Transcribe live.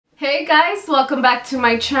Hey guys, welcome back to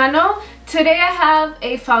my channel. Today I have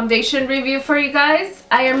a foundation review for you guys.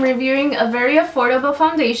 I am reviewing a very affordable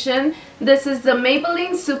foundation. This is the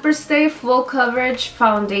Maybelline Superstay Full Coverage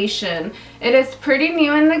Foundation. It is pretty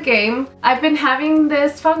new in the game. I've been having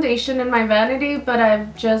this foundation in my vanity, but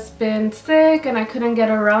I've just been sick and I couldn't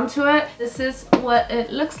get around to it. This is what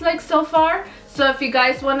it looks like so far. So if you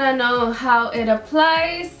guys want to know how it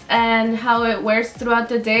applies and how it wears throughout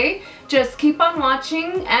the day, just keep on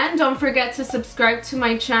watching and don't forget to subscribe to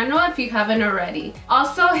my channel if you haven't already.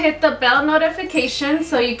 Also hit the bell notification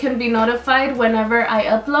so you can be notified whenever I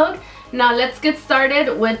upload. Now let's get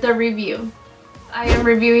started with the review. I am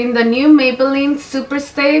reviewing the new Maybelline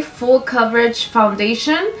Superstay Full Coverage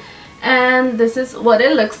Foundation, and this is what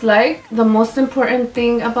it looks like. The most important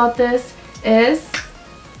thing about this is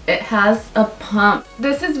it has a pump.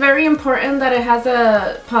 This is very important that it has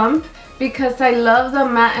a pump because I love the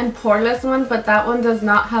matte and poreless one, but that one does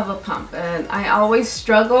not have a pump and I always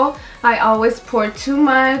struggle. I always pour too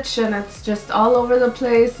much and it's just all over the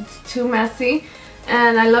place. It's too messy.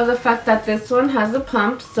 And I love the fact that this one has a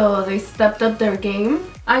pump, so they stepped up their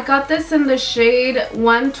game. I got this in the shade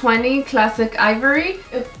 120 Classic Ivory.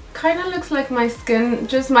 It kind of looks like my skin,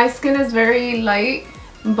 just my skin is very light,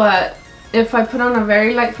 but if I put on a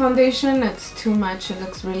very light foundation, it's too much. It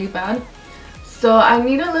looks really bad. So I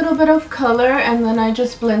need a little bit of color and then I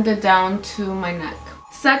just blend it down to my neck.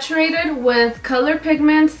 Saturated with color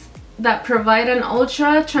pigments that provide an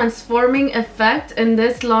ultra transforming effect in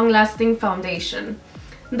this long-lasting foundation.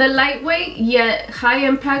 The lightweight yet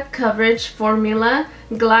high-impact coverage formula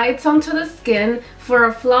glides onto the skin for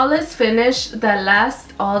a flawless finish that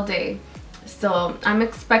lasts all day. So I'm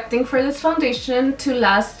expecting for this foundation to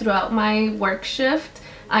last throughout my work shift.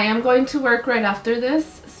 I am going to work right after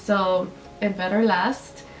this, so it better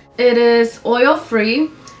last. It is oil-free.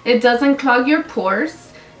 It doesn't clog your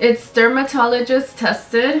pores. It's dermatologist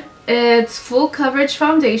tested. It's full coverage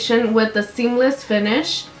foundation with a seamless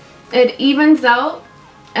finish. It evens out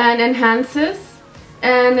and enhances,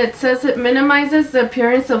 and it says it minimizes the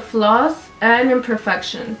appearance of flaws and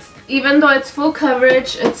imperfections. Even though it's full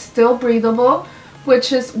coverage, it's still breathable,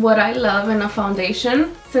 which is what I love in a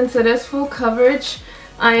foundation. Since it is full coverage,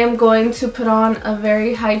 I am going to put on a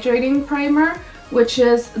very hydrating primer, which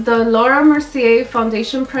is the Laura Mercier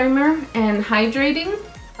Foundation Primer and Hydrating.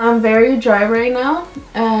 I'm very dry right now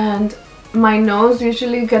and my nose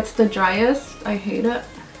usually gets the driest. I hate it.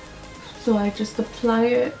 So I just apply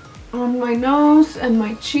it on my nose and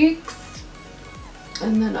my cheeks,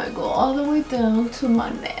 and then I go all the way down to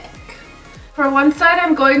my neck. For one side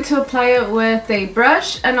I'm going to apply it with a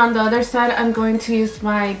brush, and on the other side I'm going to use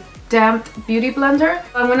my damp beauty blender.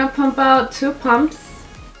 I'm going to pump out 2 pumps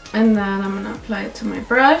and then I'm going to apply it to my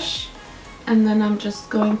brush, and then I'm just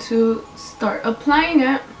going to start applying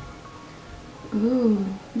it. Ooh,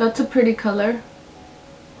 that's a pretty color.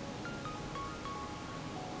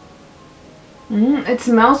 It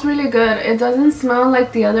smells really good. It doesn't smell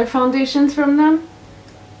like the other foundations from them.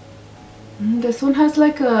 This one has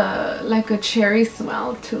like a cherry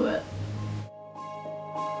smell to it.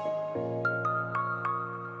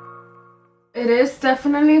 It is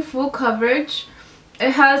definitely full coverage.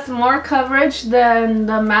 It has more coverage than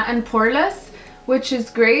the matte and poreless, which is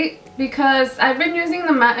great because I've been using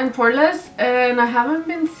the matte and poreless and I haven't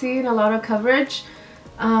been seeing a lot of coverage.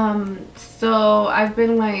 So I've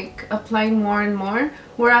been like applying more and more,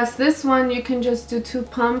 whereas this one you can just do 2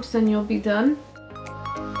 pumps and you'll be done.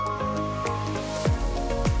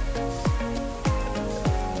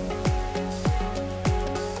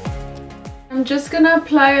 I'm just gonna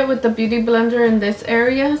apply it with the beauty blender in this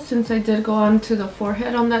area since I did go on to the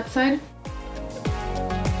forehead on that side.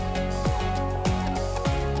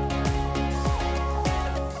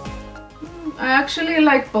 I actually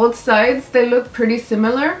like both sides. They look pretty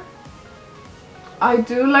similar. I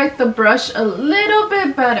do like the brush a little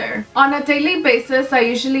bit better. On a daily basis, I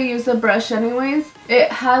usually use a brush anyways.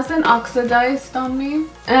 It hasn't oxidized on me.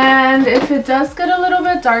 And if it does get a little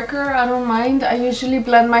bit darker, I don't mind. I usually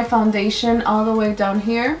blend my foundation all the way down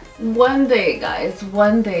here. One day, guys,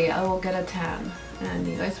 one day I will get a tan. And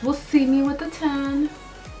you guys will see me with a tan.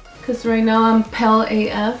 Because right now I'm pale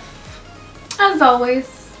AF. As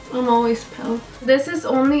always. I'm always pale. This is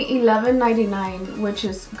only $11.99, which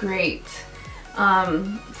is great.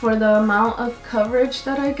 For the amount of coverage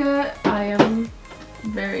that I get, I am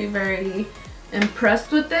very, very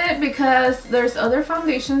impressed with it because there's other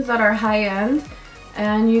foundations that are high-end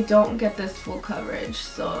and you don't get this full coverage.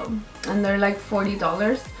 So, and they're like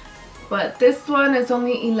 $40. But this one is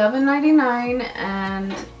only $11.99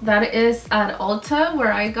 and that is at Ulta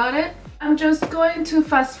where I got it. I'm just going to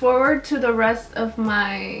fast forward to the rest of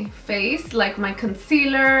my face, like my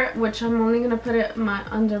concealer, which I'm only going to put it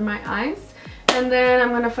under my eyes. And then I'm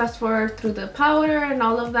going to fast forward through the powder and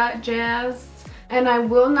all of that jazz. And I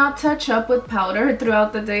will not touch up with powder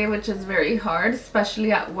throughout the day, which is very hard,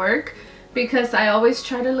 especially at work, because I always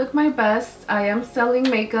try to look my best. I am selling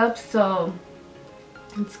makeup, so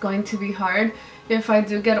it's going to be hard if I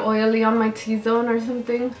do get oily on my T-zone or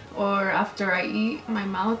something, or after I eat my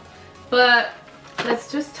mouth. But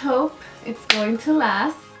let's just hope it's going to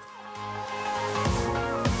last.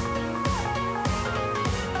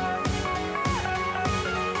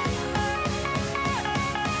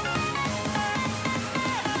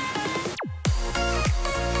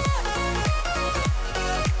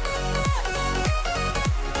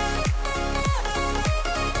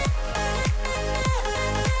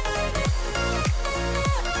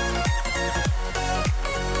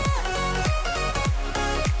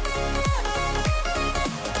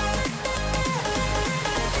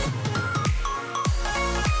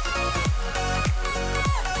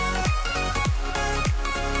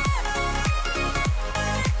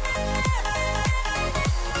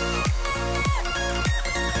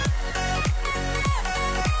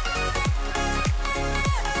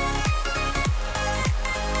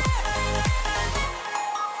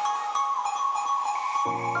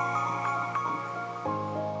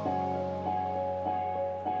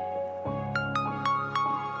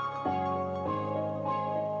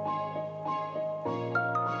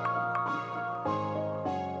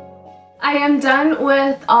 I am done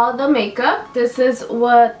with all the makeup. This is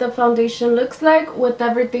what the foundation looks like with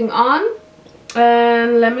everything on.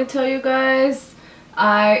 And let me tell you guys,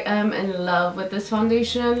 I am in love with this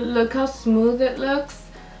foundation. Look how smooth it looks.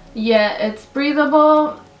 Yeah, it's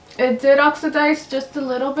breathable. It did oxidize just a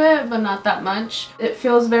little bit, but not that much. It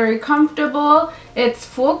feels very comfortable. It's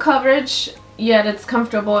full coverage, yet it's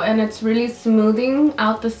comfortable, and it's really smoothing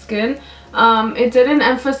out the skin. It didn't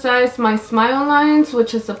emphasize my smile lines,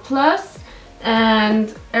 which is a plus,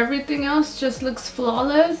 and everything else just looks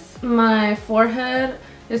flawless. My forehead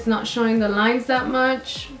is not showing the lines that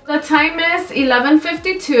much. The time is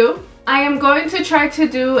 11:52. I am going to try to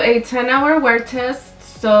do a 10-hour wear test,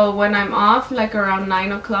 so when I'm off, like around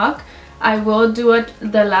 9 o'clock, I will do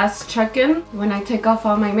the last check-in when I take off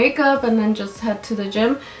all my makeup and then just head to the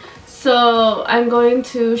gym. So I'm going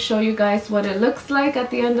to show you guys what it looks like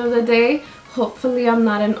at the end of the day. Hopefully I'm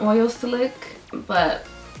not an oil slick, but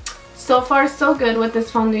so far so good with this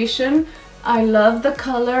foundation. I love the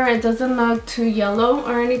color. It doesn't look too yellow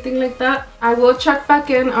or anything like that. I will check back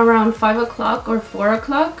in around 5 o'clock or 4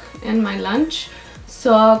 o'clock in my lunch.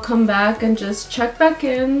 So I'll come back and just check back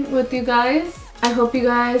in with you guys. I hope you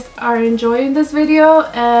guys are enjoying this video,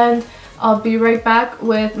 and I'll be right back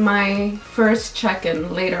with my first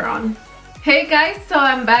check-in later on. Hey guys, so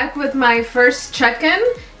I'm back with my first check-in.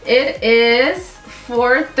 It is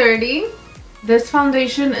 4:30. This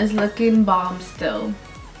foundation is looking bomb still.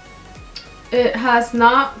 It has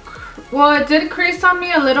not, well, it did crease on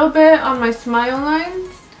me a little bit on my smile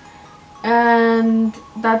lines, and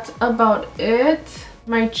that's about it.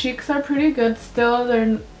 My cheeks are pretty good still.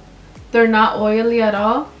 They're not oily at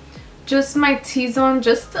all. Just my T-zone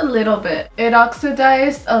just a little bit. It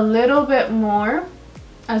oxidized a little bit more,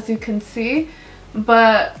 as you can see,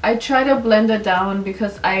 but I try to blend it down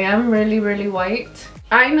because I am really white.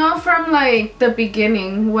 I know from like the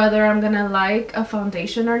beginning whether I'm gonna like a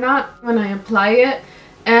foundation or not when I apply it,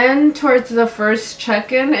 and towards the first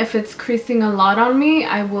check-in, if it's creasing a lot on me,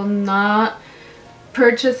 I will not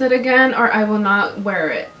purchase it again, or I will not wear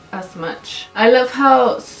it as much. I love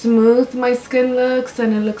how smooth my skin looks,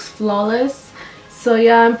 and it looks flawless. So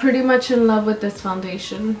yeah, I'm pretty much in love with this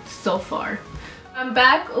foundation so far. I'm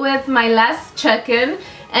back with my last check-in,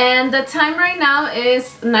 and the time right now is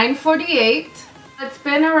 9:48. It's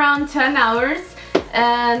been around 10 hours,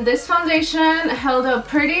 and this foundation held up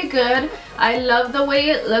pretty good. I love the way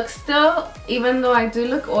it looks still, even though I do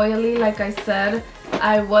look oily. Like I said,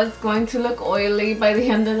 I was going to look oily by the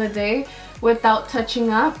end of the day without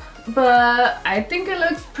touching up, but I think it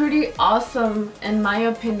looks pretty awesome in my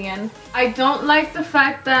opinion. I don't like the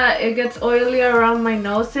fact that it gets oily around my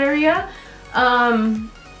nose area,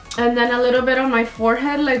 and then a little bit on my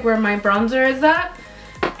forehead, like where my bronzer is at.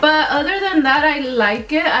 But other than that, I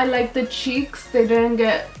like it. I like the cheeks. They didn't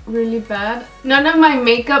get really bad. None of my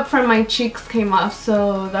makeup from my cheeks came off,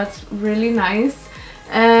 so that's really nice.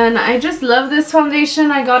 And I just love this foundation.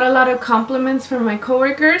 I got a lot of compliments from my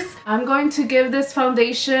coworkers. I'm going to give this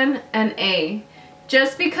foundation an A,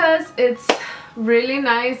 just because it's really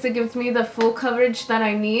nice. It gives me the full coverage that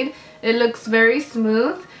I need. It looks very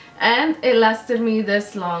smooth, and it lasted me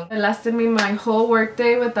this long. It lasted me my whole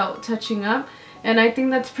workday without touching up, and I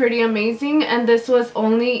think that's pretty amazing. And this was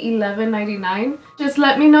only $11.99. Just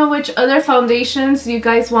let me know which other foundations you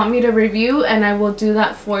guys want me to review and I will do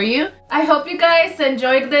that for you. I hope you guys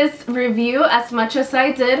enjoyed this review as much as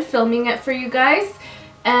I did filming it for you guys.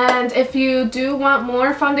 And if you do want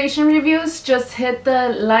more foundation reviews, just hit the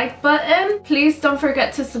like button. Please don't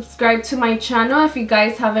forget to subscribe to my channel if you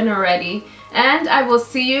guys haven't already. And I will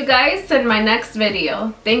see you guys in my next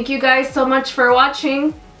video. Thank you guys so much for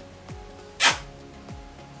watching.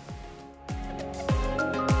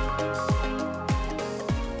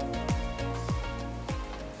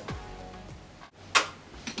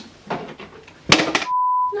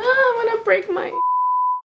 I want to break my